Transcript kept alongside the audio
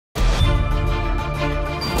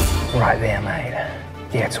Right there, mate.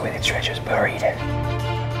 That's where the treasure's buried.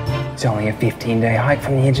 It's only a 15-day hike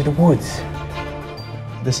from the edge of the woods.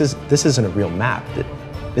 This isn't a real map.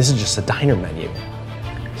 This is just a diner menu.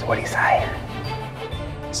 So what do you say?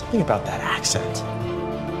 Something about that accent.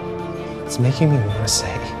 It's making me want to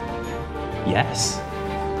say yes.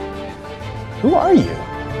 Who are you?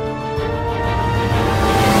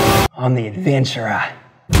 I'm the adventurer.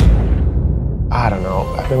 I don't know.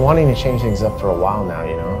 I've been wanting to change things up for a while now,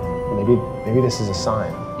 you know? Maybe this is a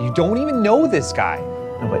sign. You don't even know this guy.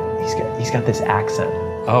 No, but he's got this accent.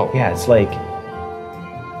 Oh. Yeah, it's like,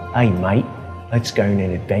 hey mate, let's go on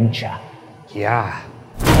an adventure. Yeah.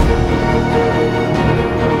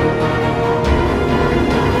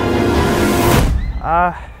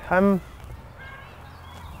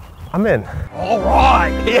 I'm in. All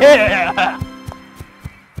right, yeah.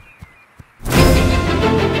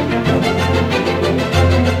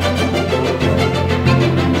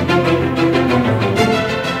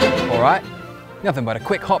 All right, nothing but a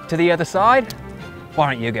quick hop to the other side.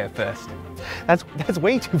 Why don't you go first? That's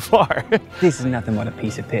way too far. This is nothing but a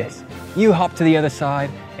piece of piss. You hop to the other side,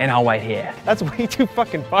 and I'll wait here. That's way too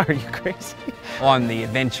fucking far, are you crazy? I'm the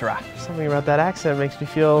adventurer. Something about that accent makes me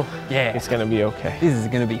feel Yeah. it's gonna be okay. This is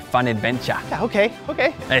gonna be fun adventure. Yeah, okay.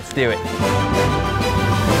 Let's do it.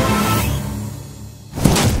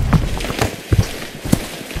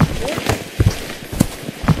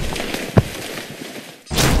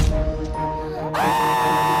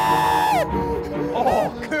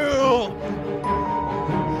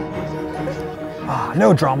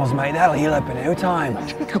 No dramas, mate. That'll heal up in no time.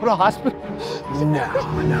 Go to hospital? No.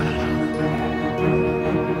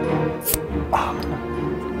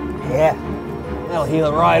 Yeah, that'll heal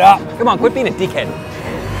it right up. Come on, quit being a dickhead.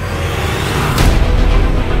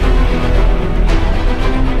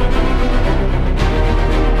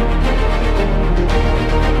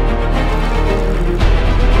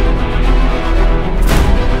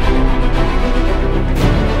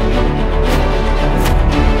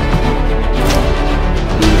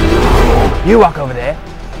 You walk over there,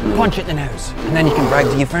 punch it in the nose, and then you can brag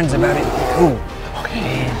to your friends about it. Cool.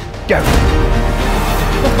 Okay. And go.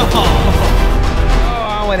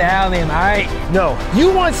 Oh, without me, mate. No.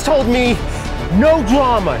 You once told me no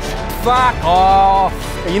dramas. Fuck off.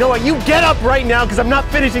 Hey, you know what? You get up right now because I'm not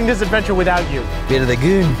finishing this adventure without you. Bit of the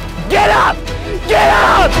goon. Get up! Get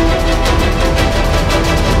up!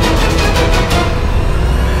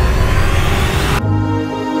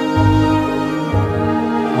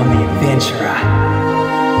 I'm the adventurer.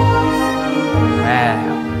 Wow.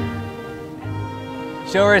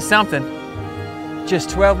 Sure is something. Just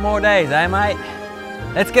 12 more days, eh, mate?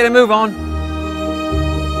 Let's get a move on.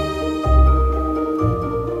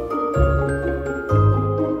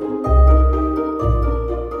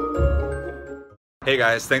 Hey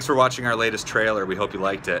guys, thanks for watching our latest trailer. We hope you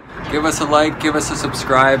liked it. Give us a like, give us a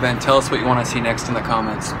subscribe, and tell us what you want to see next in the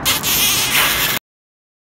comments.